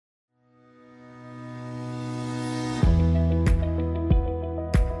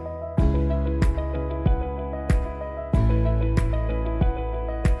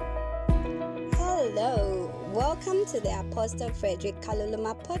to the Apostle Frederick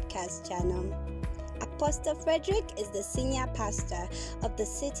Kaluluma podcast channel. Apostle Frederick is the senior pastor of the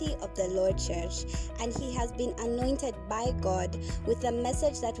City of the Lord Church, and he has been anointed by God with a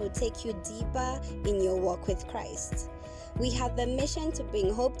message that will take you deeper in your walk with Christ. We have the mission to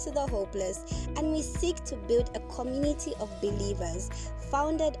bring hope to the hopeless, and we seek to build a community of believers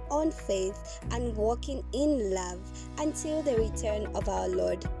founded on faith and walking in love until the return of our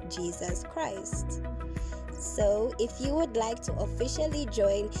Lord Jesus Christ. So, if you would like to officially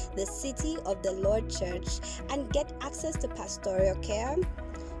join the City of the Lord Church and get access to pastoral care,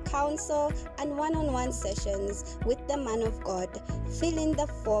 counsel, and one-on-one sessions with the man of God, fill in the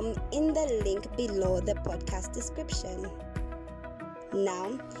form in the link below the podcast description.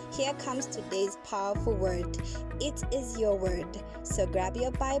 Now, here comes today's powerful word. It is your word. So grab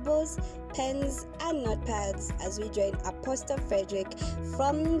your Bibles, pens, and notepads as we join Apostle Frederick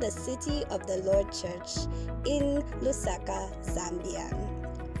from the City of the Lord Church in Lusaka, Zambia.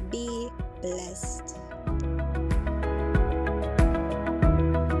 Be blessed.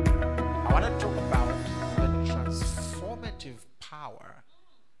 I want to talk about the transformative power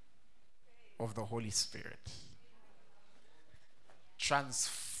of the Holy Spirit.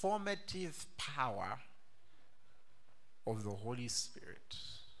 Transformative power of the Holy Spirit.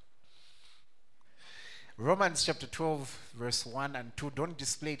 Romans chapter 12, verse 1 and 2. Don't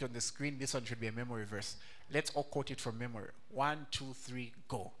display it on the screen. This one should be a memory verse. Let's all quote it from memory. 1, 2, 3,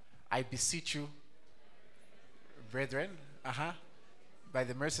 go. I beseech you, brethren, by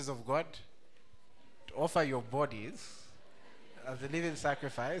the mercies of God, to offer your bodies as a living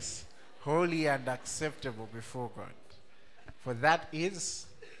sacrifice, holy and acceptable before God. For that is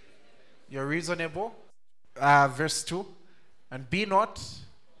your reasonable. Verse 2. And be not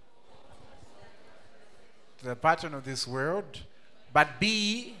to the pattern of this world, but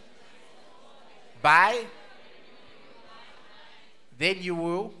be by, then you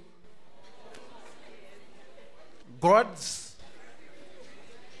will God's.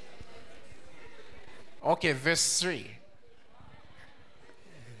 Okay, verse 3.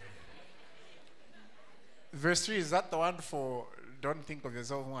 Verse 3, is that the one for don't think of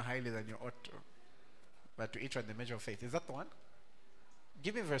yourself more highly than you ought to, but to each one the measure of faith? Is that the one?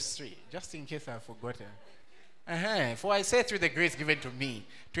 Give me verse 3, just in case I've forgotten. For I say through the grace given to me,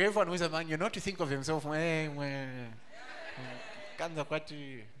 to everyone who is among you, not to think of himself. Let's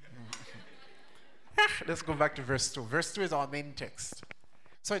go back to verse 2. Verse 2 is our main text.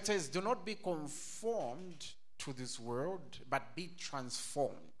 So it says, do not be conformed to this world, but be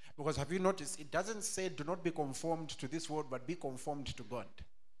transformed. Because have you noticed, it doesn't say do not be conformed to this world, but be conformed to God.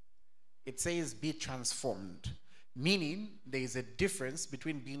 It says be transformed. Meaning there is a difference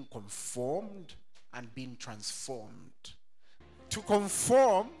between being conformed and being transformed. To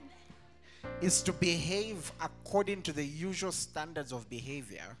conform is to behave according to the usual standards of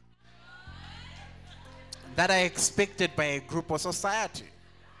behavior that are expected by a group or society.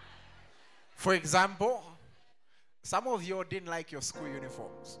 For example, some of you didn't like your school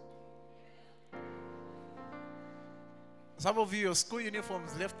uniforms. Some of you, your school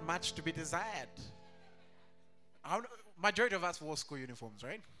uniforms left much to be desired. Majority of us wore school uniforms,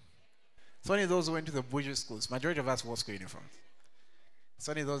 right? It's only those who went to the bourgeois schools. Majority of us wore school uniforms. It's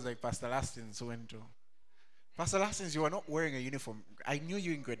only those like Pastor Lastins who went to. Pastor Lastins, you were not wearing a uniform. I knew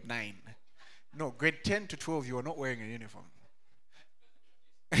you in grade 9. No, grade 10 to 12, you were not wearing a uniform.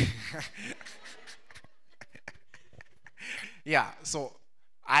 Yeah, so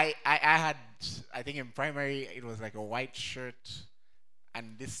I had, I think in primary, it was like a white shirt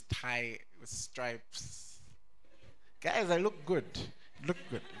and this tie with stripes. Guys, I look good. Look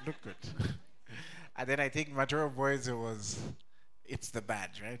good. And then I think mature boys, it's the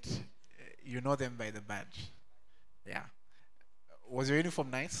badge, right? You know them by the badge. Yeah. Was your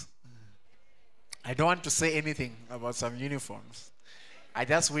uniform nice? I don't want to say anything about some uniforms. I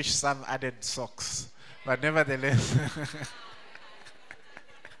just wish some added socks. But nevertheless...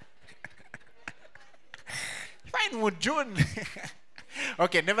 Fine, with June.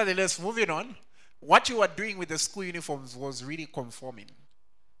 Okay, nevertheless, moving on. What you were doing with the school uniforms was really conforming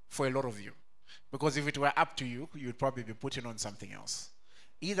for a lot of you. Because if it were up to you, you'd probably be putting on something else.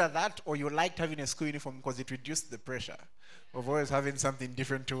 Either that or you liked having a school uniform because it reduced the pressure of always having something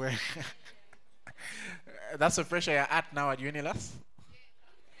different to wear. That's the pressure you're at now at Unilas?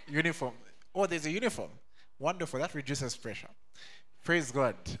 Uniform. Oh, there's a uniform. Wonderful. That reduces pressure. Praise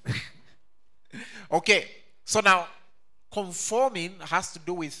God. Okay. So now, conforming has to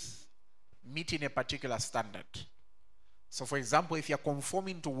do with meeting a particular standard. So for example, if you're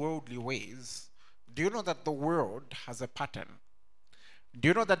conforming to worldly ways, do you know that the world has a pattern? Do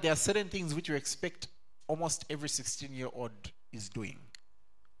you know that there are certain things which you expect almost every 16-year-old is doing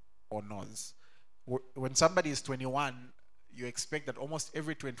or knows. When somebody is 21, you expect that almost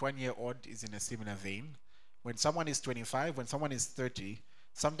every 21-year-old is in a similar vein. When someone is 25, when someone is 30,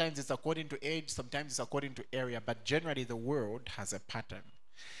 sometimes it's according to age, sometimes it's according to area, but generally the world has a pattern.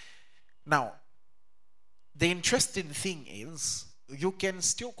 Now, the interesting thing is you can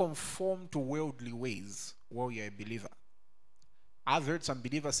still conform to worldly ways while you're a believer. I've heard some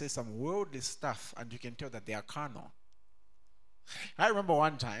believers say some worldly stuff, and you can tell that they are carnal. I remember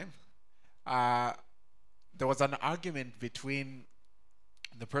one time, there was an argument between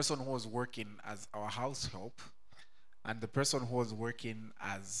the person who was working as our house help and the person who was working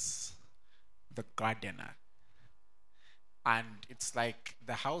as the gardener. And it's like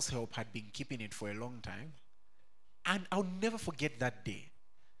the house help had been keeping it for a long time. And I'll never forget that day.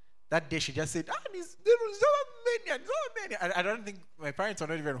 That day she just said, there was so many. I don't think my parents were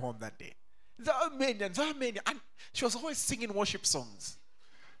not even home that day. So many. And she was always singing worship songs.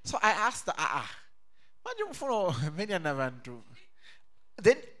 So I asked her,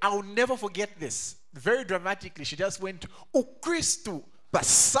 then I'll never forget this. Very dramatically, she just went, "Oh, Christo,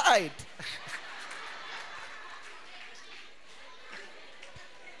 beside."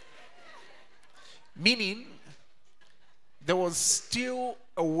 Meaning, there was still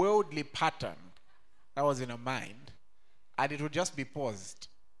a worldly pattern that was in her mind, and it would just be paused.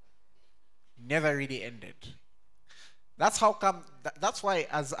 Never really ended. That's how come. That's why,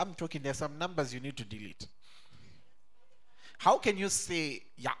 as I'm talking, there's some numbers you need to delete. How can you say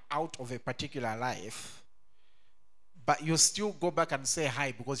you're out of a particular life, but you still go back and say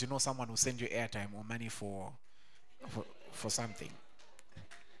hi because you know someone will send you airtime or money for something?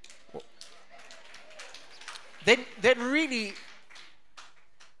 Then really,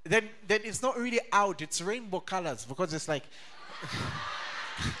 then it's not really out. It's rainbow colors because it's like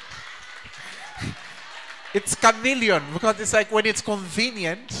it's chameleon because it's like when it's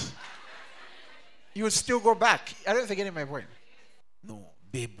convenient, you will still go back. I don't think getting my point. No,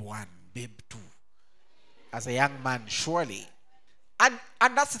 babe one, babe two. As a young man, surely. And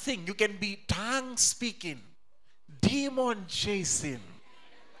that's the thing. You can be tongue speaking, demon chasing,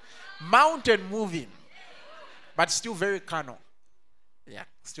 mountain moving, but still very carnal. Yeah,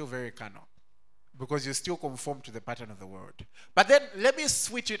 still very carnal. Because you still conform to the pattern of the world. But then let me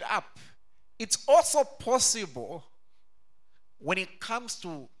switch it up. It's also possible when it comes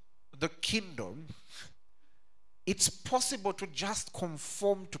to the kingdom, it's possible to just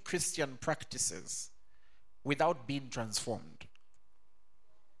conform to Christian practices without being transformed.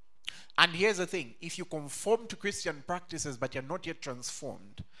 And here's the thing. If you conform to Christian practices but you're not yet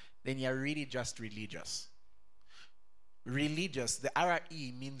transformed, then you're really just religious. Religious, the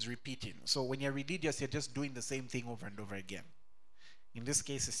RE means repeating. So when you're religious, you're just doing the same thing over and over again. In this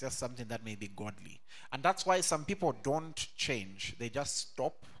case, it's just something that may be godly. And that's why some people don't change. They just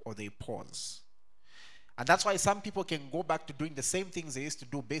stop or they pause. And that's why some people can go back to doing the same things they used to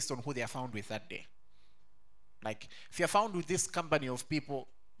do based on who they are found with that day. Like, if you're found with this company of people,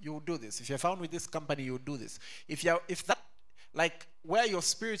 you'll do this. If you're found with this company, you'll do this. If that, like, where your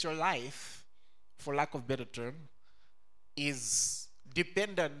spiritual life, for lack of better term, is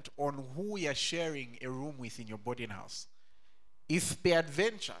dependent on who you're sharing a room with in your boarding house. If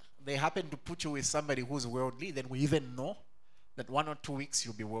peradventure they happen to put you with somebody who's worldly, then we even know that 1 or 2 weeks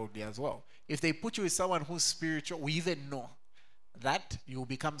you'll be worldly as well. If they put you with someone who's spiritual, we even know that you'll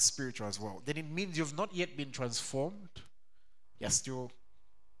become spiritual as well. Then it means you've not yet been transformed. You're still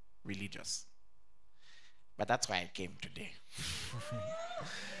religious. But that's why I came today.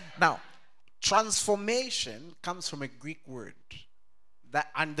 Now, transformation comes from a Greek word.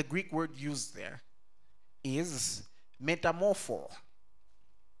 And the Greek word used there is metamorpho,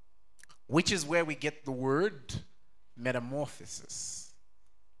 which is where we get the word metamorphosis.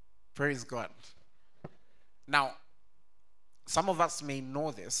 Praise God. Now, some of us may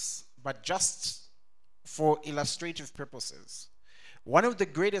know this, but just for illustrative purposes, one of the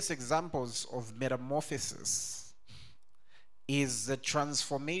greatest examples of metamorphosis is the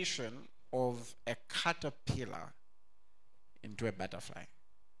transformation of a caterpillar into a butterfly.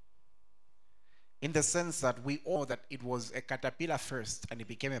 In the sense that we all know that it was a caterpillar first and it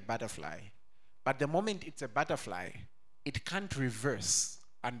became a butterfly. But the moment it's a butterfly, it can't reverse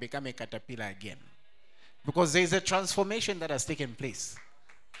and become a caterpillar again. Because there's a transformation that has taken place.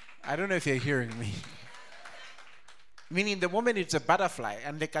 I don't know if you're hearing me. Meaning the moment it's a butterfly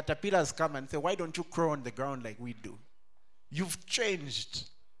and the caterpillars come and say, why don't you crawl on the ground like we do? You've changed.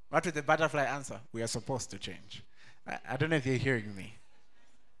 What would the butterfly answer? We are supposed to change. I don't know if you're hearing me.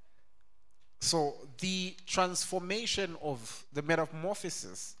 So the transformation of the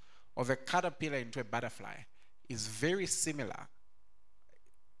metamorphosis of a caterpillar into a butterfly is very similar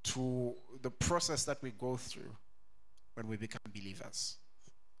to the process that we go through when we become believers.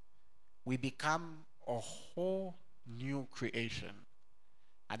 We become a whole new creation.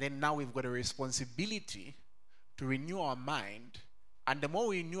 And then now we've got a responsibility to renew our mind. And the more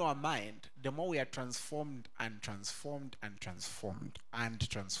we renew our mind, the more we are transformed and transformed and transformed and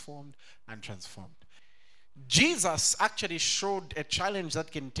transformed and transformed. Jesus actually showed a challenge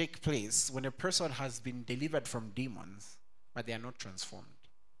that can take place when a person has been delivered from demons, but they are not transformed.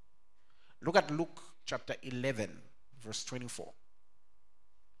 Look at Luke chapter 11, verse 24.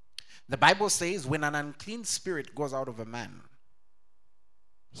 The Bible says, when an unclean spirit goes out of a man,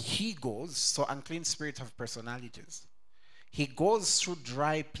 he goes, so unclean spirits have personalities. He goes through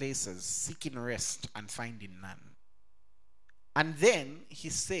dry places, seeking rest and finding none. And then he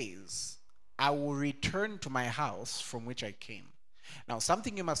says, I will return to my house from which I came. Now,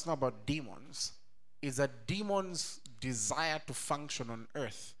 something you must know about demons is that demons desire to function on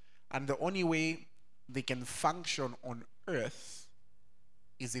earth. And the only way they can function on earth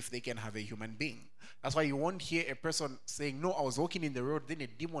is if they can have a human being. That's why you won't hear a person saying, no, I was walking in the road, then a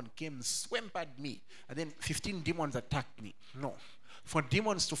demon came, swamped at me, and then 15 demons attacked me. No. For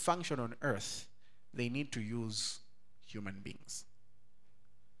demons to function on earth, they need to use human beings.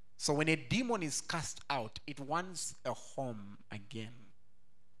 So when a demon is cast out, it wants a home again.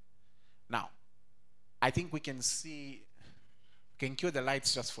 Now, I think we can cue the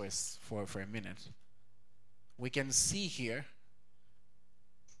lights just for a minute. We can see here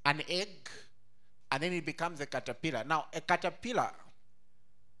an egg, and then it becomes a caterpillar. Now, a caterpillar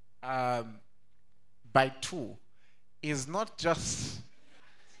by two is not just,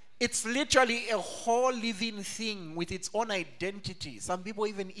 it's literally a whole living thing with its own identity. Some people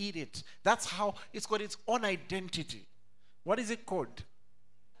even eat it. That's how it's got its own identity. What is it called?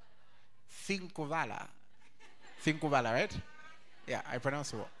 Finkuvala. Finkuvala, right? Yeah, I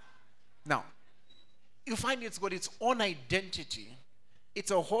pronounce it well. Now, you find it's got its own identity. It's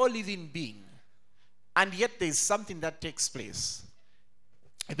a whole living being. And yet there's something that takes place.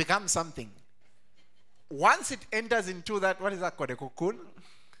 It becomes something. Once it enters into that, what is that called? A cocoon?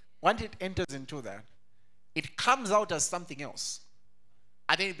 Once it enters into that, it comes out as something else.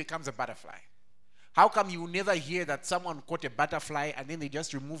 And then it becomes a butterfly. How come you never hear that someone caught a butterfly and then they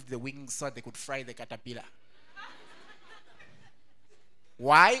just removed the wings so they could fry the caterpillar?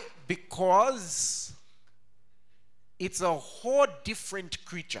 Why? Because it's a whole different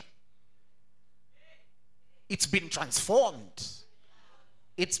creature. It's been transformed.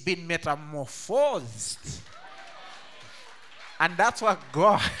 It's been metamorphosed. And that's what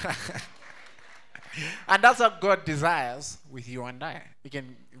God and that's what God desires with you and I. We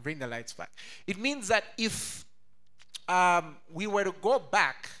can bring the lights back. It means that if we were to go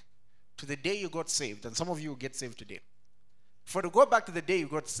back to the day you got saved, and some of you will get saved today. For to go back to the day you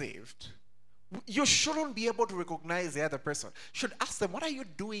got saved, you shouldn't be able to recognize the other person. You should ask them, what are you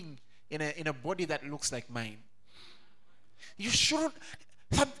doing in a body that looks like mine? You shouldn't.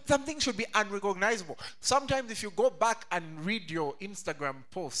 Something should be unrecognizable. Sometimes if you go back and read your Instagram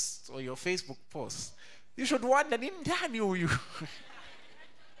posts or your Facebook posts, you should wonder, you.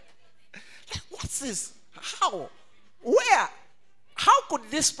 What's this? How? Where? How could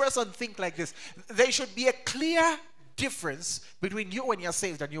this person think like this? There should be a clear difference between you when you're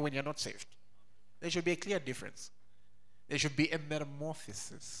saved and you when you're not saved. There should be a clear difference. There should be a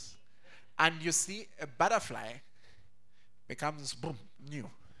metamorphosis. And you see, a butterfly becomes boom, new.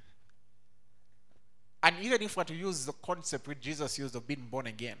 And even if we were to use the concept which Jesus used of being born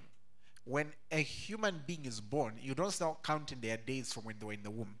again, when a human being is born, you don't start counting their days from when they were in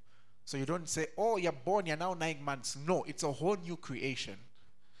the womb. So you don't say, oh, you're born, you're now 9 months. No, it's a whole new creation.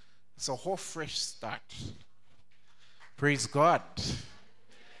 It's a whole fresh start. Praise God.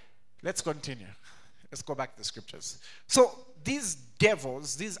 Let's continue. Let's go back to the scriptures. So these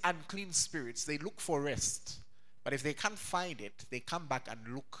devils, these unclean spirits, they look for rest. But if they can't find it, they come back and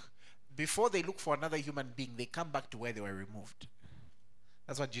look. Before they look for another human being, they come back to where they were removed.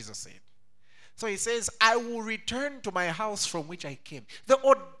 That's what Jesus said. So he says, I will return to my house from which I came. The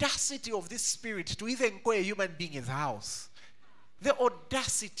audacity of this spirit to even call a human being his house. The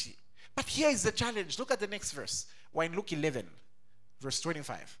audacity. But here is the challenge. Look at the next verse. We're in Luke 11, verse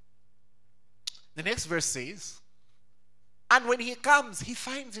 25. The next verse says, and when he comes, he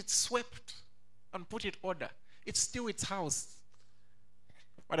finds it swept and put in order. It's still its house.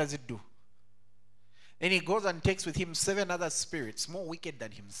 What does it do? Then he goes and takes with him 7 other spirits more wicked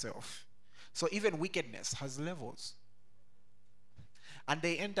than himself. So even wickedness has levels. And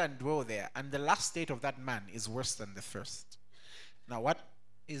they enter and dwell there. And the last state of that man is worse than the first. Now what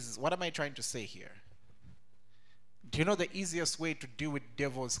is, what am I trying to say here? Do you know the easiest way to deal with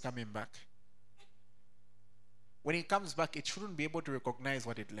devils coming back? When it comes back, it shouldn't be able to recognize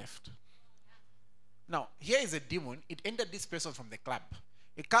what it left. Now, here is a demon. It entered this person from the club.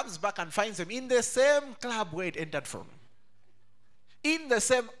 It comes back and finds him in the same club where it entered from. In the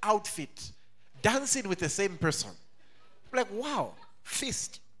same outfit. Dancing with the same person. Like, wow,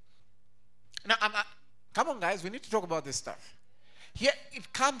 feast. Now, come on, guys, we need to talk about this stuff. Here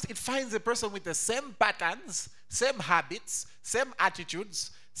it comes, it finds a person with the same patterns, same habits, same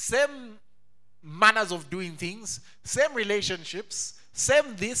attitudes, same manners of doing things, same relationships,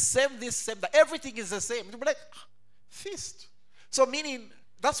 same this, same that. Everything is the same. You'll be like, feast. So meaning,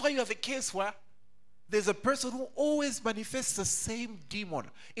 that's why you have a case where there's a person who always manifests the same demon.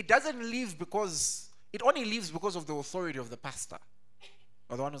 It doesn't leave because, it only leaves because of the authority of the pastor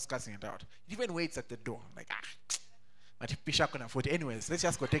or the one who's casting it out. It even waits at the door. Like, but Pisha couldn't afford it. Anyways, let's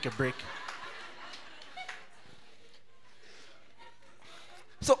just go take a break.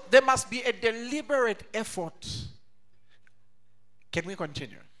 So there must be a deliberate effort. Can we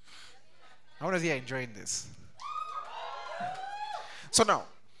continue? How many of you are enjoying this? So now,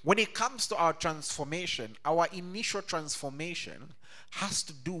 when it comes to our transformation, our initial transformation has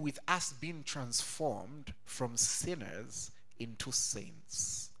to do with us being transformed from sinners into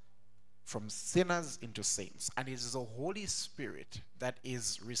saints. From sinners into saints. And it is the Holy Spirit that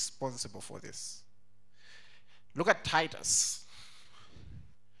is responsible for this. Look at Titus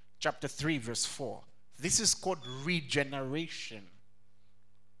chapter 3 verse 4. This is called regeneration.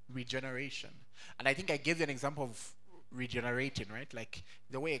 Regeneration. And I think I gave you an example of regenerating, right? Like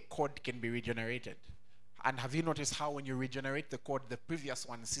the way a cord can be regenerated. And have you noticed how when you regenerate the cord, the previous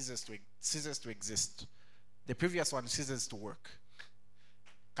one ceases to exist. The previous one ceases to work.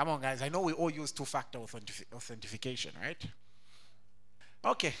 Come on, guys. I know we all use two-factor authentication, right?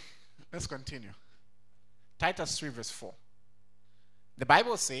 Okay, let's continue. Titus 3 verse 4. The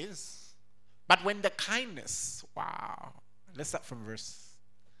Bible says, but when the kindness, wow. Let's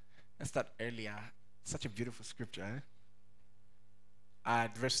start earlier. Such a beautiful scripture, eh?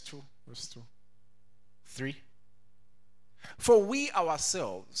 Verse 2. 3. For we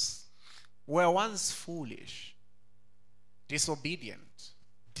ourselves were once foolish, disobedient,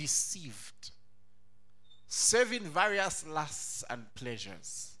 deceived, serving various lusts and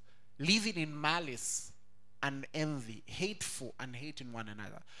pleasures, living in malice and envy, hateful and hating one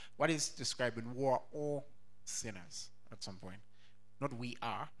another. What is describing? We are all sinners at some point. Not we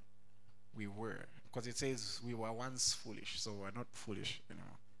are, we were. Because it says we were once foolish, so we're not foolish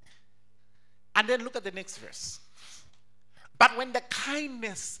anymore. And then look at the next verse. But when the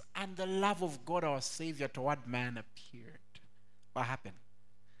kindness and the love of God our Savior toward man appeared, what happened?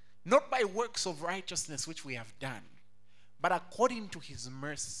 Not by works of righteousness which we have done, but according to his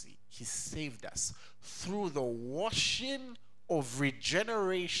mercy, he saved us through the washing of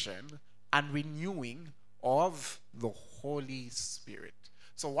regeneration and renewing of the Holy Spirit.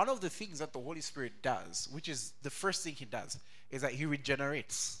 So one of the things that the Holy Spirit does, which is the first thing he does, is that he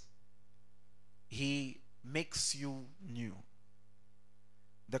regenerates. He makes you new.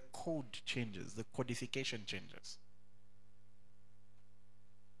 The code changes, the codification changes.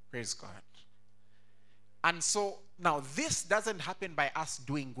 Praise God. And so now this doesn't happen by us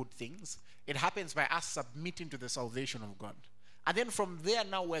doing good things. It happens by us submitting to the salvation of God. And then from there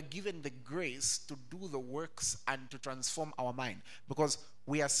now we're given the grace to do the works and to transform our mind. Because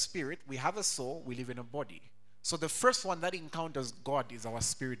we are spirit, we have a soul, we live in a body. So the first one that encounters God is our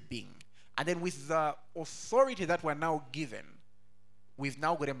spirit being. And then with the authority that we're now given, we've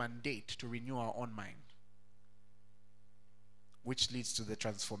now got a mandate to renew our own mind, which leads to the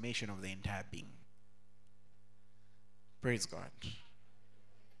transformation of the entire being. Praise God.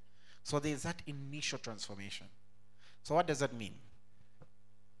 So there's that initial transformation. So what does that mean?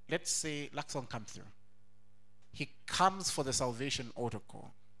 Let's say Lakson comes through. He comes for the salvation altar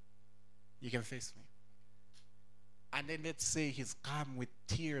call. You can face me. And then let's say he's come with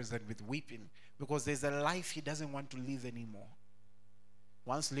tears and with weeping because there's a life he doesn't want to live anymore.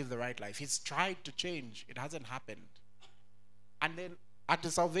 Wants to live the right life. He's tried to change. It hasn't happened. And then at the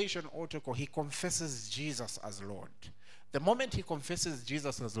salvation altar call, he confesses Jesus as Lord. The moment he confesses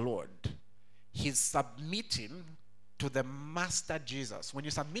Jesus as Lord, he's submitting to the Master Jesus. When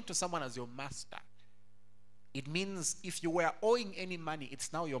you submit to someone as your master, it means if you were owing any money,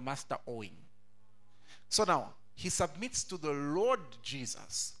 it's now your master owing. So now, he submits to the Lord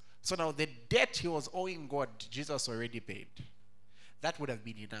Jesus. So now the debt he was owing God, Jesus already paid. That would have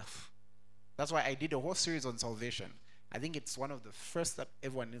been enough. That's why I did a whole series on salvation. I think it's one of the first that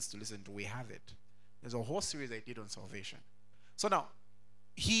everyone needs to listen to. We have it. There's a whole series I did on salvation. So now,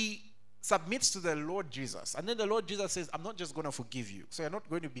 he submits to the Lord Jesus. And then the Lord Jesus says, I'm not just going to forgive you. So you're not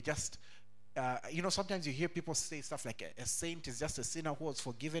going to be just, sometimes you hear people say stuff like a saint is just a sinner who was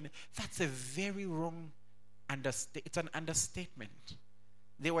forgiven. That's a very wrong it's an understatement.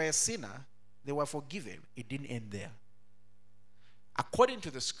 They were a sinner. They were forgiven. It didn't end there. According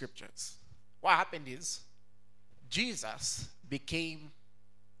to the scriptures, what happened is Jesus became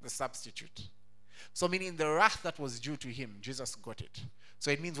the substitute. So meaning the wrath that was due to him, Jesus got it. So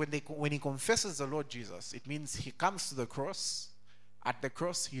it means when he confesses the Lord Jesus, it means he comes to the cross. At the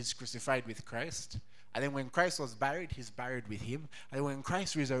cross, he is crucified with Christ. And then when Christ was buried, he's buried with him. And then when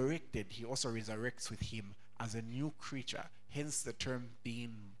Christ resurrected, he also resurrects with him as a new creature. Hence the term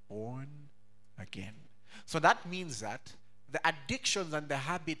being born again. So that means that the addictions and the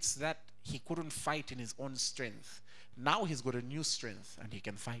habits that he couldn't fight in his own strength, now he's got a new strength and he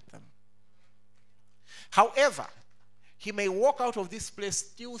can fight them. However, he may walk out of this place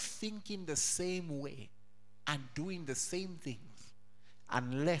still thinking the same way and doing the same things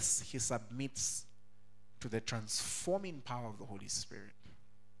unless he submits to the transforming power of the Holy Spirit.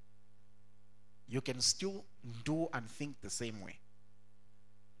 You can still do and think the same way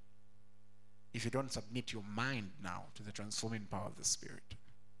if you don't submit your mind now to the transforming power of the Spirit.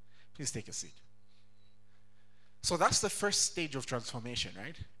 Please take a seat. So that's the first stage of transformation,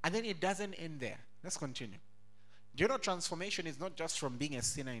 right? And then it doesn't end there. Let's continue. Do you know transformation is not just from being a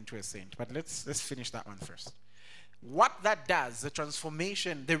sinner into a saint? But let's finish that one first. What that does, the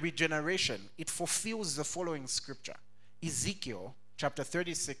transformation, the regeneration, it fulfills the following scripture. Ezekiel chapter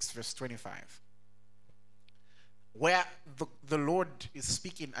 36 verse 25. Where the Lord is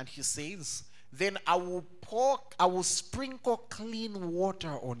speaking and he says, then I will sprinkle clean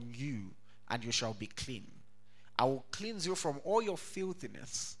water on you and you shall be clean. I will cleanse you from all your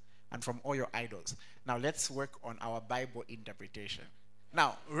filthiness and from all your idols. Now let's work on our Bible interpretation.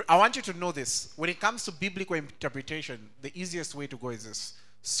 Now, I want you to know this. When it comes to biblical interpretation, the easiest way to go is this.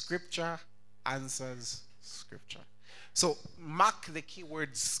 Scripture answers Scripture. So mark the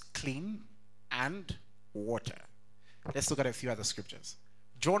keywords clean and water. Let's look at a few other scriptures.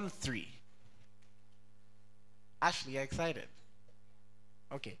 John 3. Ashley, you're excited?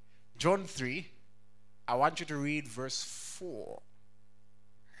 Okay. John 3. I want you to read verse 4.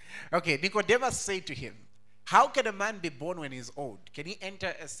 Okay, Nicodemus said to him, how can a man be born when he's old? Can he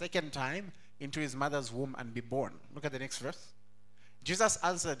enter a second time into his mother's womb and be born? Look at the next verse. Jesus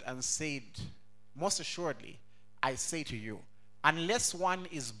answered and said, most assuredly, I say to you, unless one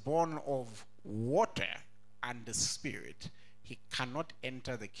is born of water and the Spirit, he cannot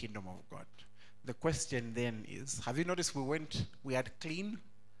enter the kingdom of God. The question then is, have you noticed we had clean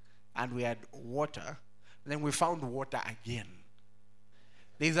and we had water, and then we found water again.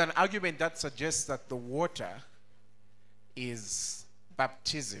 There's an argument that suggests that the water is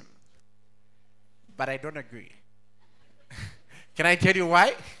baptism, but I don't agree. Can I tell you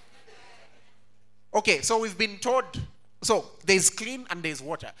why? Okay, so we've been told, so there's clean and there's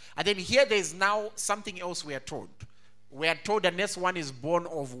water. And then here there's now something else we are told. We are told unless one is born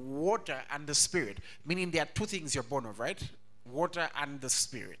of water and the Spirit, meaning there are two things you're born of, right? Water and the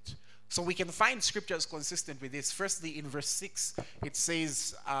Spirit. So we can find scriptures consistent with this. Firstly, in verse 6, it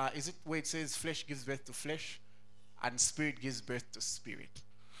says, is it where it says flesh gives birth to flesh and spirit gives birth to spirit?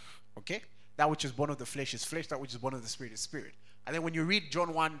 Okay? That which is born of the flesh is flesh, that which is born of the spirit is spirit. And then when you read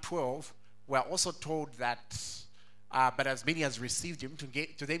John 1:12, we're also told that, but as many as received him,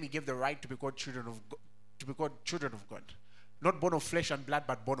 to them he gave the right to be called children of God. Not born of flesh and blood,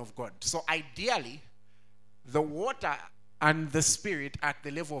 but born of God. So ideally, the water and the Spirit at the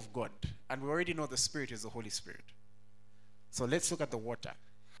level of God. And we already know the Spirit is the Holy Spirit. So let's look at the water.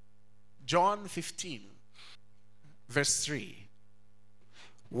 John 15, verse 3.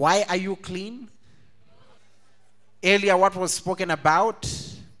 Why are you clean? Earlier, what was spoken about?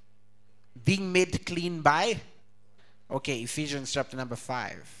 Being made clean by? Okay, Ephesians chapter number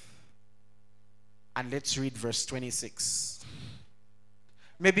 5. And let's read verse 26.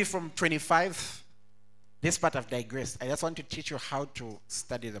 Maybe from 25. This part I've digressed. I just want to teach you how to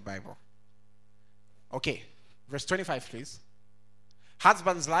study the Bible. Okay, verse 25, please.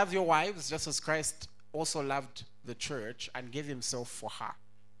 Husbands, love your wives just as Christ also loved the church and gave himself for her.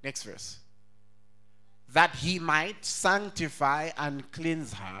 Next verse. That he might sanctify and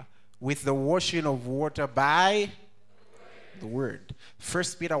cleanse her with the washing of water by the word. 1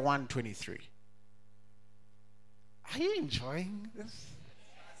 Peter 1:23. Are you enjoying this?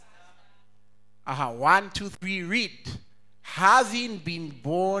 1, 2, 3, read. Having been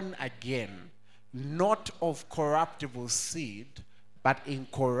born again, not of corruptible seed, but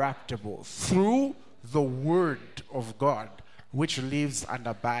incorruptible, through the word of God, which lives and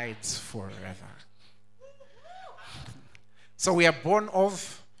abides forever. So we are born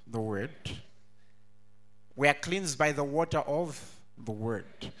of the Word. We are cleansed by the water of the Word.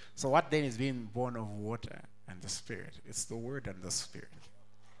 So what then is being born of water and the Spirit? It's the Word and the Spirit.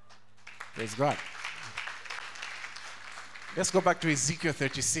 Praise God. Let's go back to Ezekiel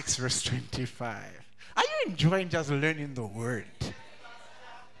 36, verse 25. Are you enjoying just learning the Word?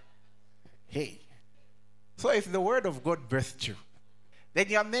 Hey. So if the Word of God birthed you, then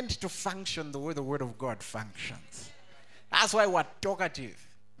you are meant to function the way the Word of God functions. That's why we're talkative.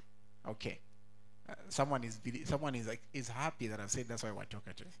 Okay. Someone is happy that I've said that's why we're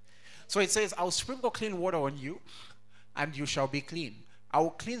talkative. So it says, I'll sprinkle clean water on you, and you shall be clean. I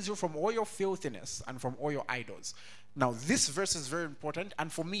will cleanse you from all your filthiness and from all your idols. Now, this verse is very important,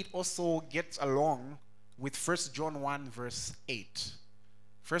 and for me, it also gets along with 1 John 1, verse 8.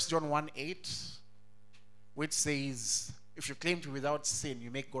 1 John 1, 8, which says, if you claim to be without sin,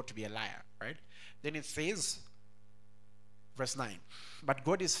 you make God to be a liar, right? Then it says, verse 9, but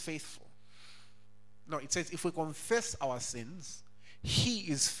God is faithful. No, it says, if we confess our sins, he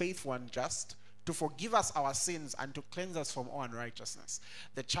is faithful and just to forgive us our sins and to cleanse us from all unrighteousness.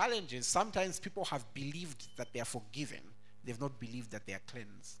 The challenge is sometimes people have believed that they are forgiven. They've not believed that they are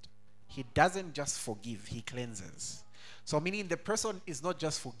cleansed. He doesn't just forgive, he cleanses. So meaning the person is not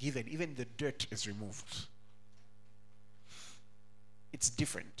just forgiven, even the dirt is removed. It's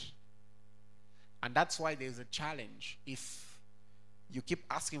different. And that's why there's a challenge if you keep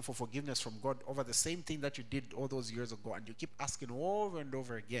asking for forgiveness from God over the same thing that you did all those years ago, and you keep asking over and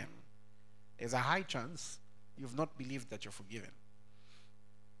over again, there's a high chance you've not believed that you're forgiven.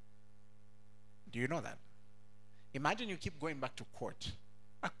 Do you know that? Imagine you keep going back to court.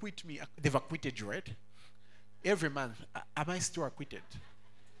 Acquit me. They've acquitted you, right? Every month. Am I still acquitted?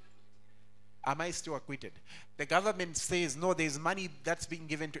 Am I still acquitted? The government says, no, there's money that's being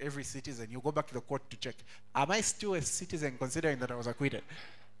given to every citizen. You go back to the court to check. Am I still a citizen considering that I was acquitted?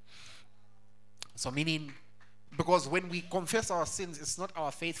 So meaning, because when we confess our sins, it's not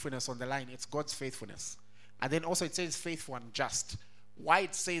our faithfulness on the line, it's God's faithfulness. And then also it says faithful and just. Why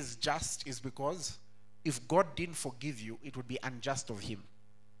it says just is because if God didn't forgive you, it would be unjust of him.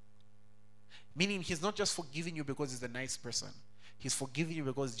 Meaning he's not just forgiving you because he's a nice person. He's forgiving you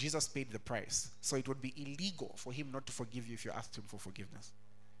because Jesus paid the price. So it would be illegal for him not to forgive you if you asked him for forgiveness.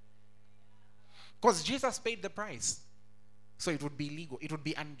 Because Jesus paid the price. So it would be illegal. It would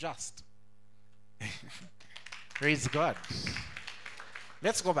be unjust. Praise God.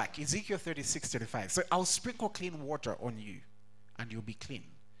 Let's go back. Ezekiel 36:35. So I'll sprinkle clean water on you, and you'll be clean.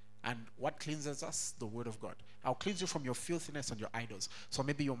 And what cleanses us? The word of God. I'll cleanse you from your filthiness and your idols. So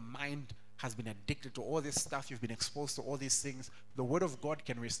maybe your mind has been addicted to all this stuff. You've been exposed to all these things. The word of God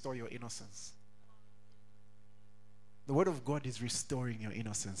can restore your innocence. The word of God is restoring your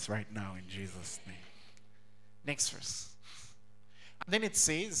innocence right now in Jesus' name. Next verse. And then it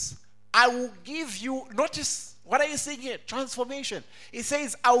says, I will give you, notice, what are you saying here? Transformation. It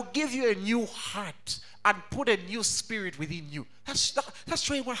says, I will give you a new heart and put a new spirit within you. That's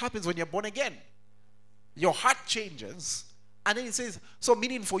showing what happens when you're born again. Your heart changes. And then it says, so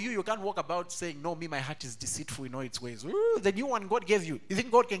meaning for you can't walk about saying, no, my heart is deceitful in all its ways. Ooh, the new one God gave you. You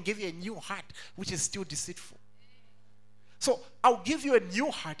think God can give you a new heart which is still deceitful? So I'll give you a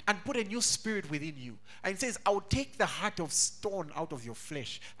new heart and put a new spirit within you. And it says, I'll take the heart of stone out of your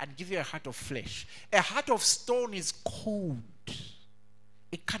flesh and give you a heart of flesh. A heart of stone is cold.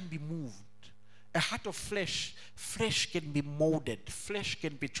 It can't be moved. A heart of flesh can be molded. Flesh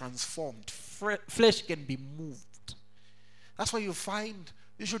can be transformed. Flesh can be moved. That's why you find,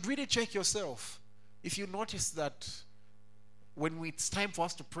 you should really check yourself. If you notice that when it's time for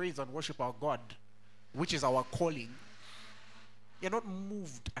us to praise and worship our God, which is our calling, you're not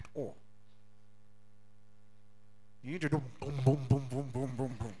moved at all. You need to do boom, boom, boom, boom, boom,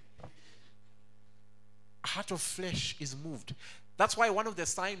 boom, boom. A heart of flesh is moved. That's why one of the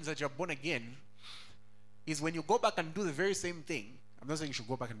signs that you're born again is when you go back and do the very same thing. I'm not saying you should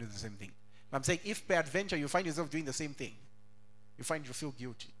go back and do the same thing. But I'm saying if peradventure you find yourself doing the same thing, you find you feel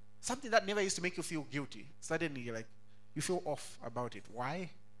guilty. Something that never used to make you feel guilty, suddenly you're like, you feel off about it. Why?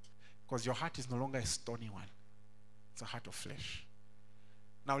 Because your heart is no longer a stony one. It's a heart of flesh.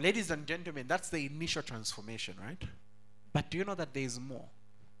 Now, ladies and gentlemen, that's the initial transformation, right? But do you know that there is more?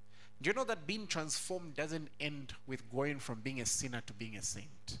 Do you know that being transformed doesn't end with going from being a sinner to being a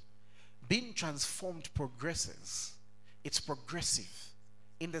saint? Being transformed progresses. It's progressive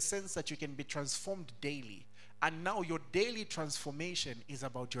in the sense that you can be transformed daily. And now your daily transformation is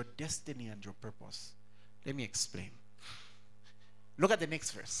about your destiny and your purpose. Let me explain. Look at the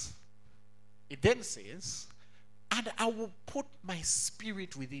next verse. It then says, And I will put my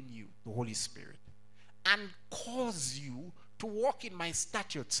spirit within you, the Holy Spirit, and cause you to walk in my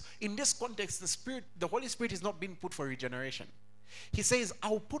statutes. In this context, the Holy Spirit is not being put for regeneration. He says, I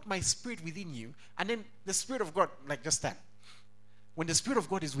will put my spirit within you, and then the Spirit of God, like just that. When the Spirit of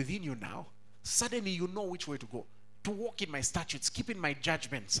God is within you now, suddenly you know which way to go. To walk in my statutes, keeping my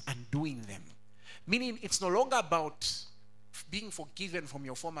judgments, and doing them. Meaning, it's no longer about being forgiven from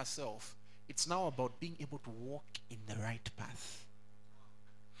your former self. It's now about being able to walk in the right path.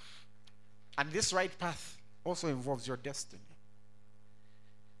 And this right path also involves your destiny.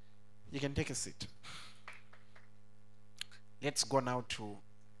 You can take a seat. Let's go now to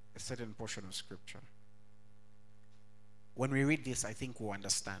a certain portion of scripture. When we read this, I think we'll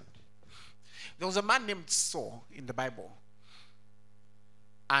understand. There was a man named Saul in the Bible.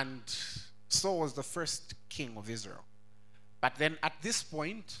 And Saul was the first king of Israel. But then at this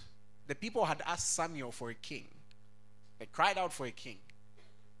point, the people had asked Samuel for a king. They cried out for a king.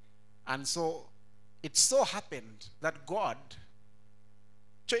 And so it so happened that God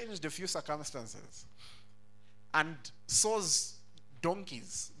changed a few circumstances. And Saul's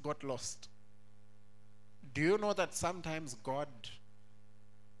donkeys got lost. Do you know that sometimes God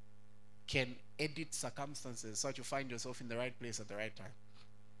can edit circumstances so that you find yourself in the right place at the right time?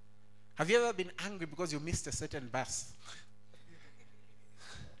 Have you ever been angry because you missed a certain bus?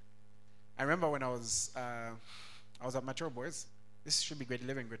 I remember when I was at Mature Boys. This should be grade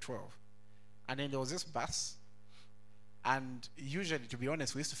 11, grade 12. And then there was this bus. And usually, to be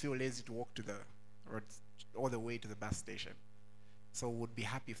honest, we used to feel lazy to walk to the road all the way to the bus station. So we would be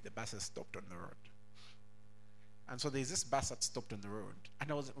happy if the buses stopped on the road. And so there's this bus that stopped on the road.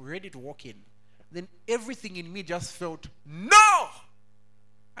 And I was ready to walk in. Then everything in me just felt, no!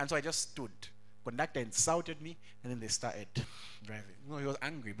 And so I just stood. Conductor insulted me, and then they started driving. No, he was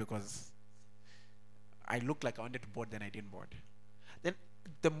angry because I looked like I wanted to board, then I didn't board. Then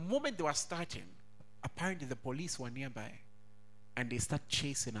the moment they were starting, apparently the police were nearby, and they start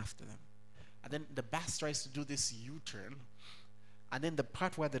chasing after them. And then the bus tries to do this U-turn, and then the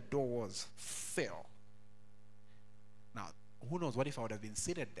part where the door was fell. Now, who knows, what if I would have been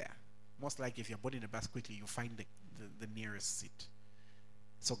seated there? Most likely, if you're boarding the bus quickly, you find the nearest seat.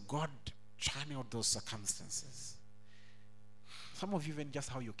 So God channeled those circumstances. Some of you, even just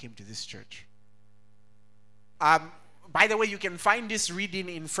how you came to this church. By the way, you can find this reading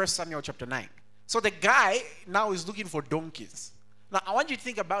in 1 Samuel chapter 9. So the guy now is looking for donkeys. Now, I want you to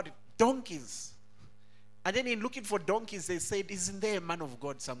think about it. Donkeys. And then in looking for donkeys, they said, isn't there a man of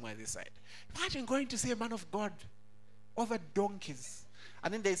God somewhere this side? Imagine going to see a man of God over donkeys.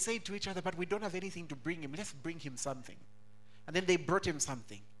 And then they say to each other, but we don't have anything to bring him. Let's bring him something. And then they brought him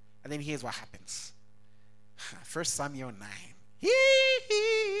something. And then here's what happens. 1 Samuel 9.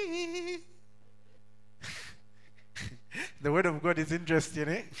 The word of God is interesting,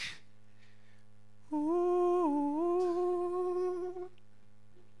 eh?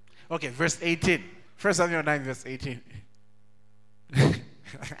 Okay, verse 18. 1 Samuel 9, verse 18.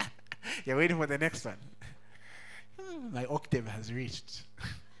 You're waiting for the next one. My octave has reached.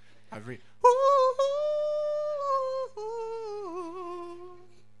 I've reached.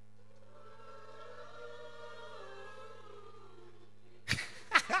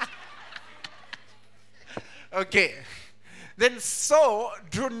 Okay. Then Saul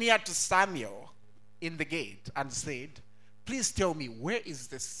drew near to Samuel in the gate and said, please tell me, where is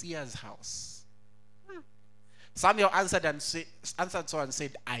the seer's house? Samuel answered Saul and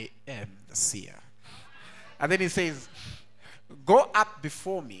said, I am the seer. And then he says, go up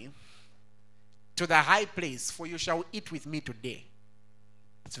before me to the high place, for you shall eat with me today.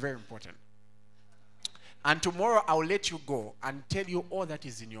 It's very important. And tomorrow I'll let you go and tell you all that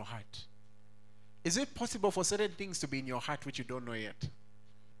is in your heart. Is it possible for certain things to be in your heart which you don't know yet?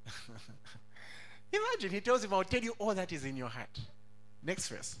 Imagine, he tells him, I'll tell you all that is in your heart. Next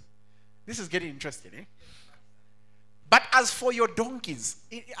verse. This is getting interesting, eh? But as for your donkeys,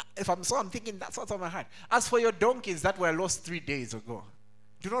 I'm thinking that's what's on my heart. As for your donkeys that were lost 3 days ago,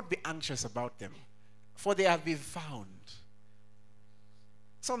 do not be anxious about them, for they have been found.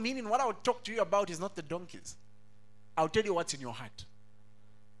 So meaning what I will talk to you about is not the donkeys. I'll tell you what's in your heart.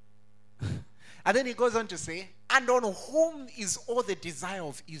 And then he goes on to say, and on whom is all the desire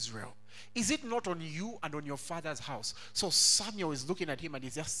of Israel? Is it not on you and on your father's house? So Samuel is looking at him and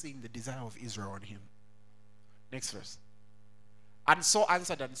he's just seeing the desire of Israel on him. Next verse. And Saul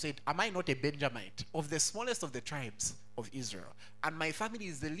answered and said, am I not a Benjamite, of the smallest of the tribes of Israel? And my family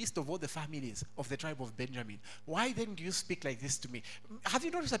is the least of all the families of the tribe of Benjamin. Why then do you speak like this to me? Have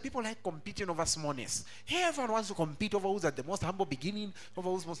you noticed that people like competing over smallness? Hey, everyone wants to compete over who's at the most humble beginning, over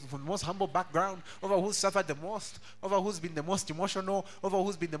who's from the most humble background, over who's suffered the most, over who's been the most emotional, over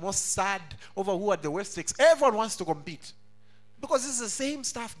who's been the most sad, over who at the worst stakes. Everyone wants to compete. Because this is the same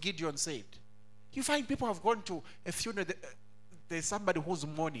stuff Gideon said. You find people have gone to a funeral, there's somebody who's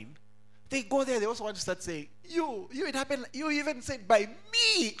mourning. They go there, they also want to start saying, you, it happened, you even said by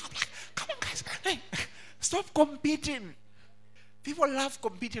me. I'm like, come on guys, hey, stop competing. People love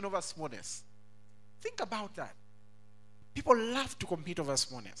competing over smallness. Think about that. People love to compete over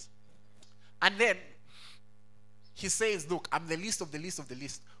smallness. And then he says, look, I'm the least of the least of the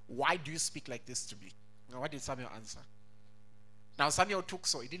least. Why do you speak like this to me? Now, what did Samuel answer? Now Samuel took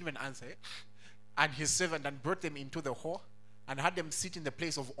Saul, he didn't even answer it, and his servant, and brought them into the hall and had them sit in the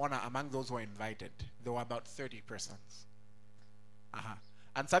place of honor among those who were invited. There were about 30 persons.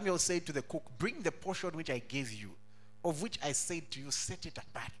 And Samuel said to the cook, bring the portion which I gave you, of which I said to you, set it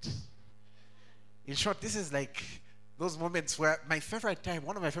apart. In short, this is like those moments where my favorite time,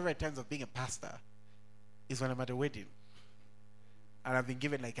 one of my favorite times of being a pastor is when I'm at a wedding and I've been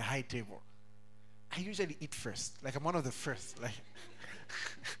given like a high table. I usually eat first. Like I'm one of the first. Like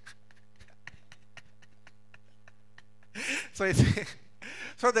so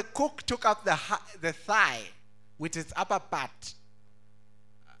the cook took up the thigh with its upper part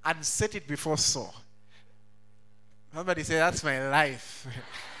and set it before Saul. Somebody say, that's my life.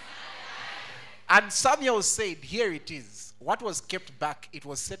 And Samuel said, here it is. What was kept back, it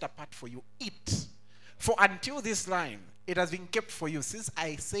was set apart for you. Eat. For until this line, it has been kept for you since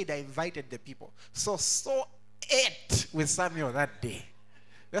I said I invited the people. So Saul ate with Samuel that day.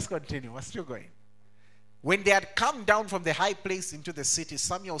 Let's continue. We're still going. When they had come down from the high place into the city,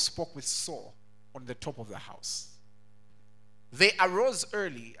 Samuel spoke with Saul on the top of the house. They arose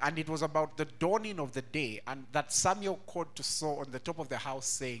early, and it was about the dawning of the day, and that Samuel called to Saul on the top of the house,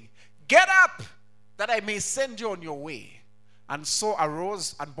 saying, get up, that I may send you on your way. And Saul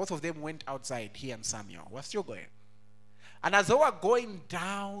arose, and both of them went outside, he and Samuel. We're still going. And as they were going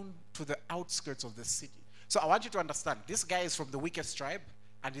down to the outskirts of the city. So I want you to understand, this guy is from the weakest tribe,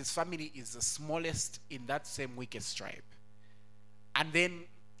 and his family is the smallest in that same weakest tribe. And then,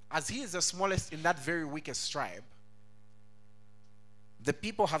 as he is the smallest in that very weakest tribe, the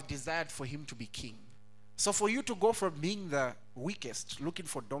people have desired for him to be king. So for you to go from being the weakest, looking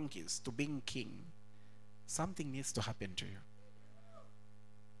for donkeys, to being king, something needs to happen to you.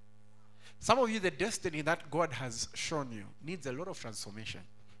 Some of you, the destiny that God has shown you needs a lot of transformation.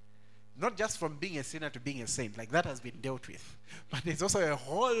 Not just from being a sinner to being a saint, like that has been dealt with. But there's also a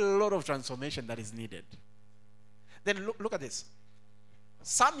whole lot of transformation that is needed. Then look at this.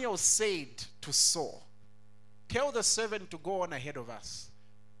 Samuel said to Saul, tell the servant to go on ahead of us.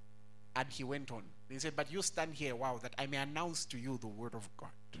 And he went on. He said, but you stand here, wow, that I may announce to you the word of God.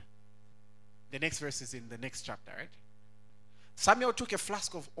 The next verse is in the next chapter, right? Samuel took a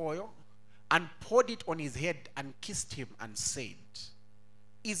flask of oil and poured it on his head and kissed him and said,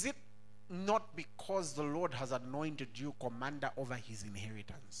 is it not because the Lord has anointed you commander over his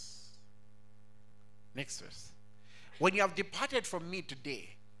inheritance? Next verse. When you have departed from me today,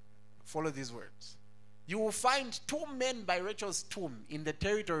 follow these words. You will find 2 men by Rachel's tomb in the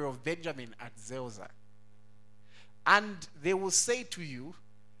territory of Benjamin at Zelzah. And they will say to you,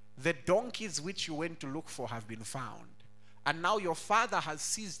 the donkeys which you went to look for have been found. And now your father has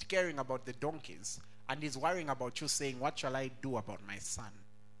ceased caring about the donkeys and is worrying about you, saying, what shall I do about my son?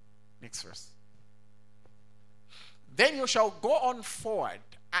 Next verse. Then you shall go on forward,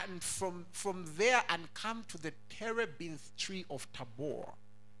 and from there and come to the terebinth tree of Tabor.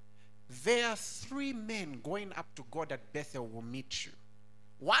 There 3 men going up to God at Bethel will meet you.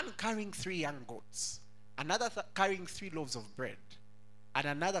 One carrying 3 young goats, another carrying 3 loaves of bread, and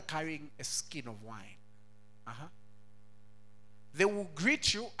another carrying a skin of wine. They will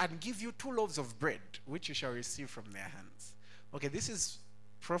greet you and give you 2 loaves of bread, which you shall receive from their hands. Okay, this is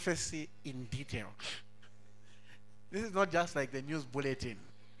prophecy in detail. This is not just like the news bulletin.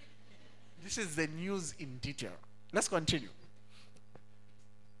 This is the news in detail. Let's continue.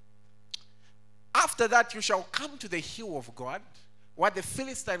 After that, you shall come to the hill of God, where the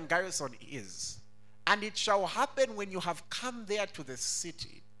Philistine garrison is. And it shall happen when you have come there to the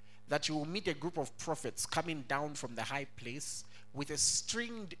city, that you will meet a group of prophets coming down from the high place with a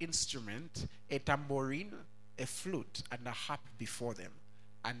stringed instrument, a tambourine, a flute, and a harp before them.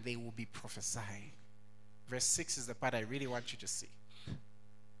 And they will be prophesying. Verse 6 is the part I really want you to see.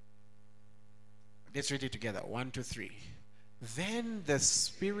 Let's read it together. 1, 2, 3. Then the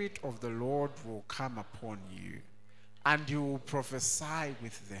Spirit of the Lord will come upon you, and you will prophesy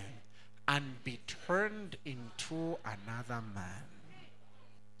with them, and be turned into another man.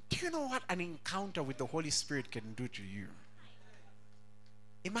 Do you know what an encounter with the Holy Spirit can do to you?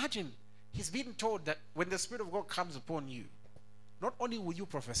 Imagine, he's been told that when the Spirit of God comes upon you, not only will you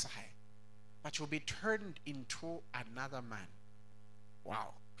prophesy, but you'll be turned into another man.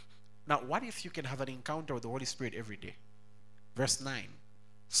 Wow. Now, what if you can have an encounter with the Holy Spirit every day? Verse 9.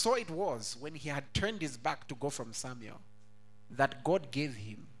 So it was when he had turned his back to go from Samuel that God gave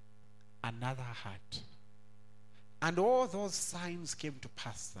him another heart. And all those signs came to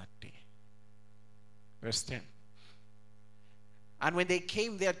pass that day. Verse 10. And when they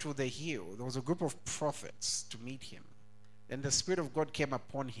came there to the hill, there was a group of prophets to meet him. Then the Spirit of God came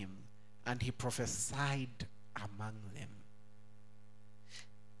upon him, and he prophesied among them.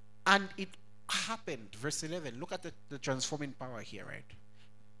 And it happened, verse 11, look at the transforming power here, right?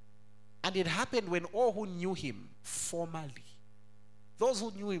 And it happened when all who knew him formerly, those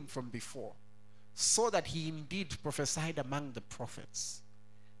who knew him from before, saw that he indeed prophesied among the prophets,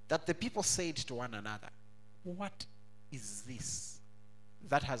 that the people said to one another, what is this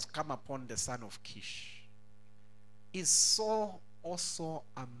that has come upon the son of Kish? Is Saul also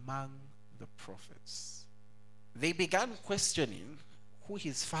among the prophets? They began questioning who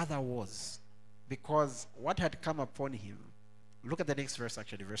his father was, because what had come upon him. Look at the next verse,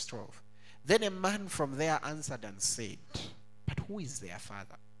 actually, verse 12. Then a man from there answered and said, but who is their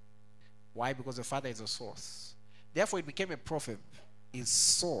father? Why? Because the father is a source. Therefore it became a proverb, is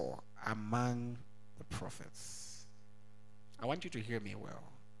Saul among the prophets? I want you to hear me well.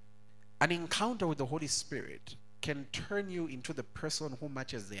 An encounter with the Holy Spirit can turn you into the person who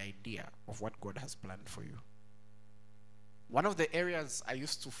matches the idea of what God has planned for you. One of the areas I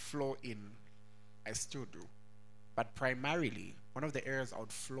used to flow in, I still do, but primarily one of the areas I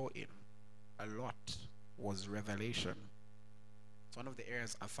would flow in a lot was revelation. It's one of the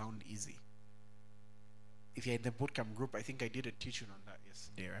areas I found easy. If you're in the bootcamp group, I think I did a teaching on that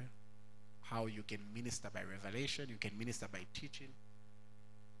yesterday, right? How you can minister by revelation, you can minister by teaching,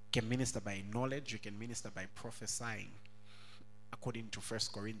 you can minister by knowledge, you can minister by prophesying, according to 1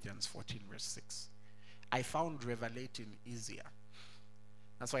 Corinthians 14 verse 6. I found revelating easier.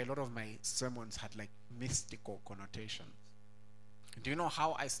 That's why a lot of my sermons had like mystical connotations. Do you know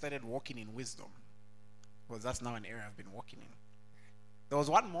how I started walking in wisdom? Because that's now an area I've been walking in. There was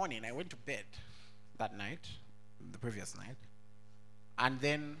one morning I went to bed that night, the previous night, and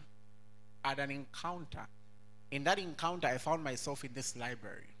then I had an encounter. In that encounter, I found myself in this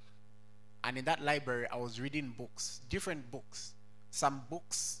library. And in that library, I was reading books, different books. Some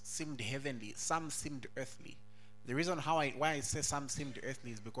books seemed heavenly, some seemed earthly. The reason why I say some seemed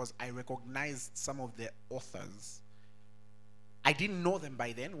earthly is because I recognized some of the authors. I didn't know them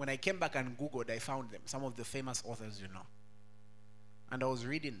by then. When I came back and Googled, I found them, some of the famous authors, you know. And I was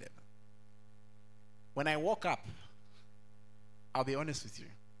reading them. When I woke up, I'll be honest with you,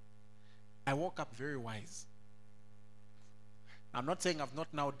 I woke up very wise. I'm not saying I've not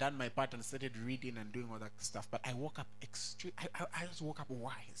now done my part and started reading and doing all that stuff, but I woke up I just woke up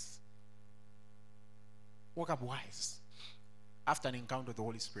wise. Woke up wise after an encounter with the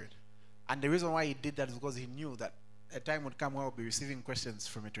Holy Spirit. And the reason why he did that is because he knew that a time would come where I'll be receiving questions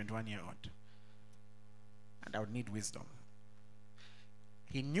from a 21-year-old. And I would need wisdom.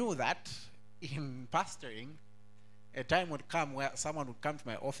 He knew that in pastoring, a time would come where someone would come to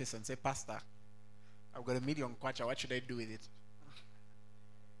my office and say, Pastor, I've got $1 million kwacha, what should I do with it?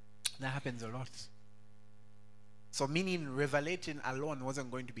 That happens a lot. So meaning revelating alone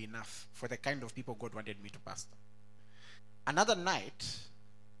wasn't going to be enough for the kind of people God wanted me to pastor. Another night,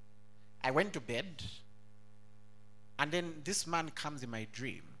 I went to bed, and then this man comes in my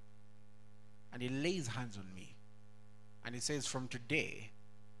dream, and he lays hands on me, and he says, from today,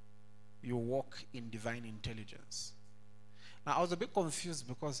 you walk in divine intelligence. Now, I was a bit confused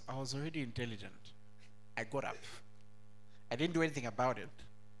because I was already intelligent. I got up. I didn't do anything about it.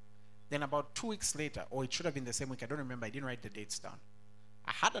 Then about 2 weeks later, or it should have been the same week, I don't remember, I didn't write the dates down.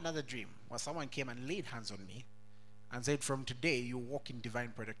 I had another dream where someone came and laid hands on me and said, from today, you walk in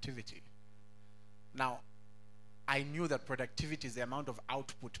divine productivity. Now, I knew that productivity is the amount of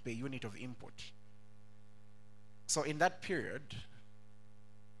output per unit of input. So in that period,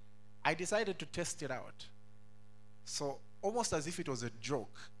 I decided to test it out. So almost as if it was a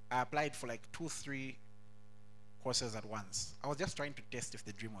joke, I applied for like 2-3 courses at once. I was just trying to test if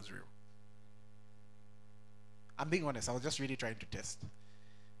the dream was real. I'm being honest, I was just really trying to test.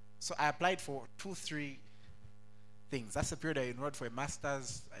 So I applied for 2-3 things. That's the period I enrolled for a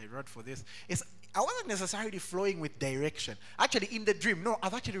master's, I enrolled for this. I wasn't necessarily flowing with direction. Actually, in the dream, no,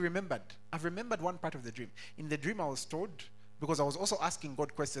 I've actually remembered. I've remembered one part of the dream. In the dream, I was told, because I was also asking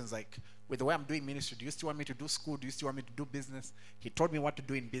God questions like, with the way I'm doing ministry, do you still want me to do school? Do you still want me to do business? He told me what to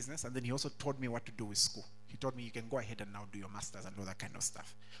do in business, and then he also told me what to do with school. He told me, you can go ahead and now do your master's and all that kind of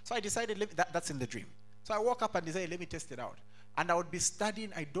stuff. So I decided, that's in the dream. So I woke up and decided, let me test it out. And I would be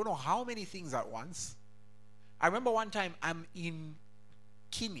studying, I don't know how many things at once. I remember one time I'm in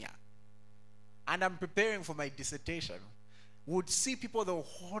Kenya, and I'm preparing for my dissertation. Would see people the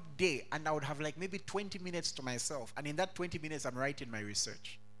whole day, and I would have like maybe 20 minutes to myself, and in that 20 minutes I'm writing my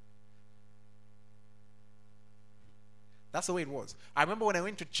research. That's the way it was. I remember when I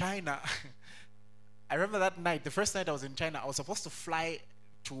went to China, I remember that night, the first night I was in China, I was supposed to fly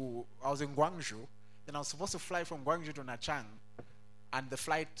I was in Guangzhou, then I was supposed to fly from Guangzhou to Nachang, and the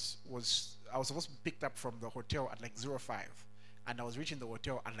flight I was supposed to be picked up from the hotel at like 05, and I was reaching the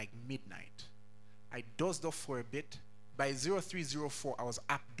hotel at like midnight. I dozed off for a bit. By 0304, I was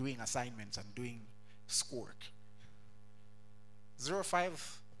up doing assignments and doing schoolwork.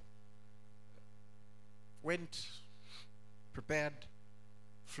 05, went, prepared,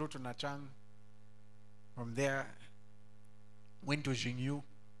 flew to Nachang. From there, went to Jingyu.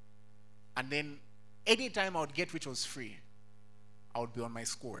 And then, any time I would get which was free, I would be on my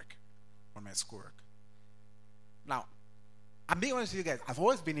schoolwork. Now, I'm being honest with you guys, I've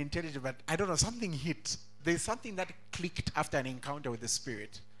always been intelligent, but I don't know, something hit. There's something that clicked after an encounter with the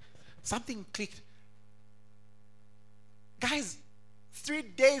Spirit. Something clicked. Guys, 3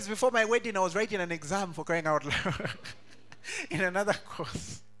 days before my wedding, I was writing an exam, for crying out loud, in another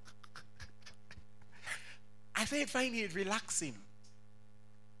course. I started finding it relaxing.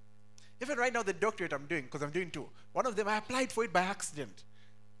 Even right now, the doctorate I'm doing, because I'm doing two, one of them, I applied for it by accident.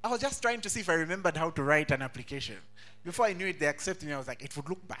 I was just trying to see if I remembered how to write an application. Before I knew it, they accepted me. I was like, it would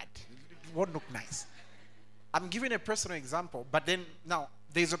look bad. It won't look nice. I'm giving a personal example, but then now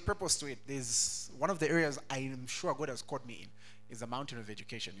there's a purpose to it. There's one of the areas I am sure God has called me in is the mountain of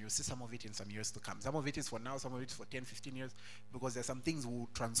education. You'll see some of it in some years to come. Some of it is for now, some of it is for 10, 15 years, because there's some things we will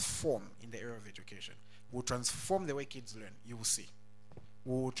transform in the area of education. We'll transform the way kids learn. You will see.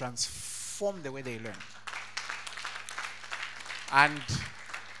 We will transform the way they learn. And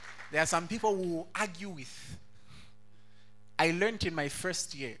there are some people who will argue with. I learned in my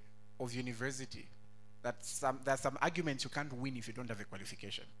first year of university that there are some arguments you can't win if you don't have a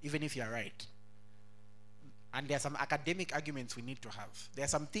qualification, even if you're right. And there are some academic arguments we need to have. There are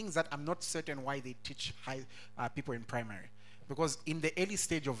some things that I'm not certain why they teach people in primary. Because in the early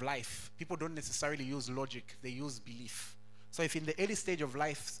stage of life, people don't necessarily use logic, they use belief. So if in the early stage of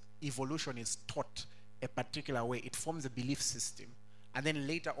life, evolution is taught a particular way, it forms a belief system. And then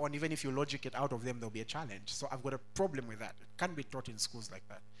later on, even if you logic it out of them, there'll be a challenge. So I've got a problem with that. It can't be taught in schools like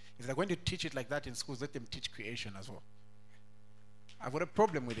that. If they're going to teach it like that in schools, let them teach creation as well. I've got a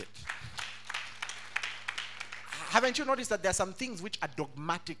problem with it. Haven't you noticed that there are some things which are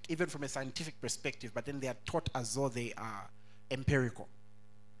dogmatic, even from a scientific perspective, but then they are taught as though they are empirical?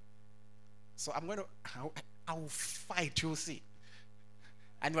 So I will fight, you'll see.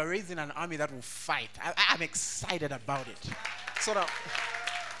 And we're raising an army that will fight. I'm excited about it. So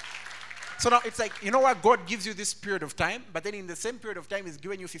now it's like, you know what? God gives you this period of time, but then in the same period of time, He's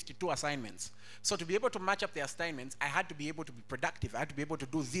given you 52 assignments. So to be able to match up the assignments, I had to be able to be productive. I had to be able to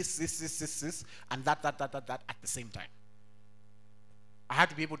do this, and that at the same time. I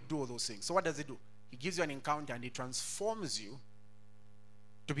had to be able to do all those things. So what does He do? He gives you an encounter and He transforms you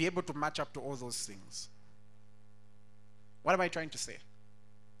to be able to match up to all those things. What am I trying to say?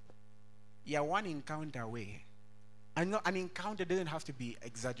 You're one encounter away. I know an encounter doesn't have to be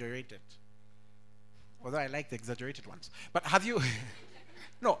exaggerated. Although I like the exaggerated ones. But haven't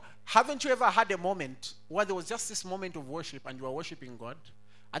you ever had a moment where there was just this moment of worship and you were worshiping God,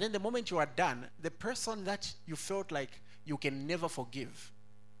 and then the moment you are done, the person that you felt like you can never forgive,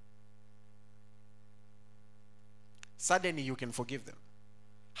 suddenly you can forgive them?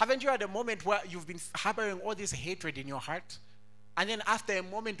 Haven't you had a moment where you've been harboring all this hatred in your heart, and then after a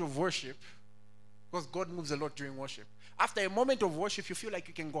moment of worship, because God moves a lot during worship, after a moment of worship, you feel like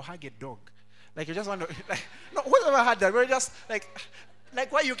you can go hug a dog. Like you just want to, who's ever had that? We're just like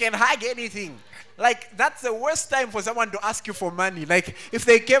why you can hug anything. Like that's the worst time for someone to ask you for money. Like if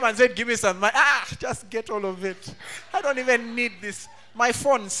they came and said, give me some money, just get all of it. I don't even need this. My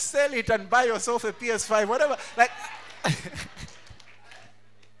phone, sell it and buy yourself a PS5, whatever. Like,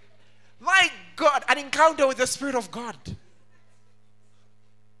 my God, an encounter with the Spirit of God.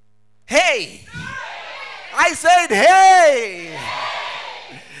 Hey! I said, hey!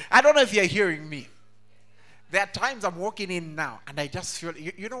 I don't know if you're hearing me. There are times I'm walking in now and I just feel,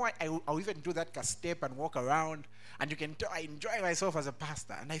 you know what, I'll even do that step and walk around, and you can tell I enjoy myself as a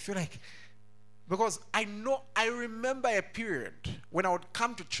pastor. And I feel like, because I remember a period when I would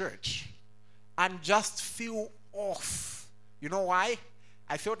come to church and just feel off. You know why?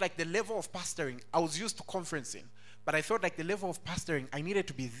 I felt like the level of pastoring, I was used to conferencing, but I felt like the level of pastoring, I needed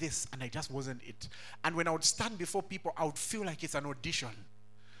to be this, and I just wasn't it. And when I would stand before people, I would feel like it's an audition.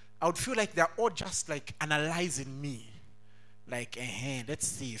 I would feel like they're all just like analyzing me. Like, let's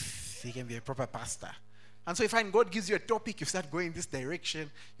see if he can be a proper pastor. And so if God gives you a topic, you start going this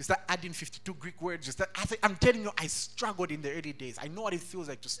direction, you start adding 52 Greek words, I'm telling you, I struggled in the early days. I know what it feels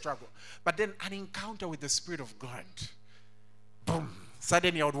like to struggle. But then an encounter with the Spirit of God, boom,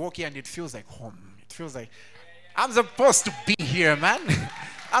 suddenly I would walk here and it feels like home. It feels like, I'm supposed to be here, man.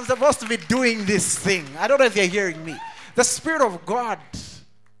 I'm supposed to be doing this thing. I don't know if you're hearing me. The Spirit of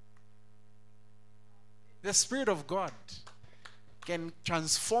God can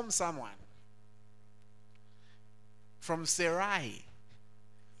transform someone from Sarai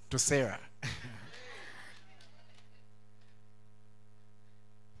to Sarah.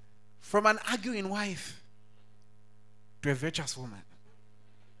 From an arguing wife to a virtuous woman.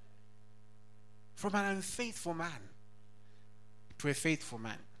 From an unfaithful man to a faithful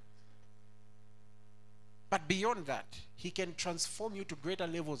man. But beyond that, he can transform you to greater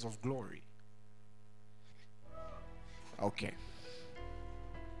levels of glory. Okay.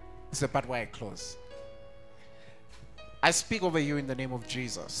 This is the part where I close. I speak over you in the name of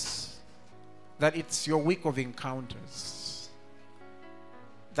Jesus, that it's your week of encounters,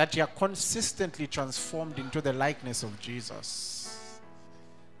 that you are consistently transformed into the likeness of Jesus.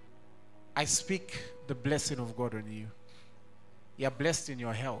 I speak the blessing of God on you. You are blessed in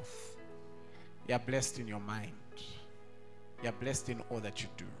your health. You are blessed in your mind. You are blessed in all that you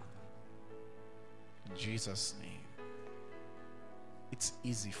do. In Jesus' name. It's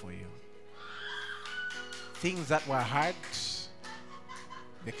easy for you. Things that were hard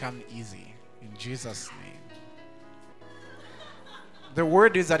become easy in Jesus' name. The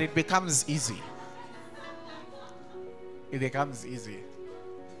word is that it becomes easy. It becomes easy.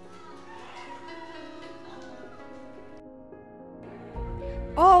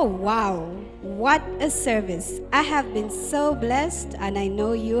 Oh, wow. What a service. I have been so blessed, and I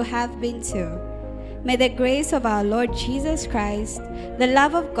know you have been too. May the grace of our Lord Jesus Christ, the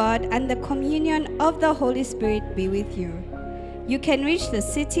love of God, and the communion of the Holy Spirit be with you. You can reach the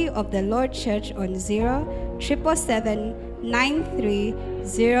City of the Lord Church on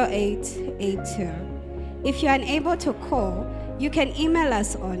 077730882. If you are unable to call, you can email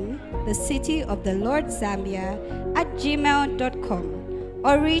us on thecityoftheLordZambia@gmail.com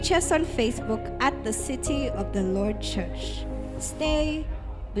or reach us on Facebook at the City of the Lord Church. Stay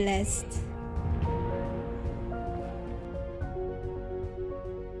blessed.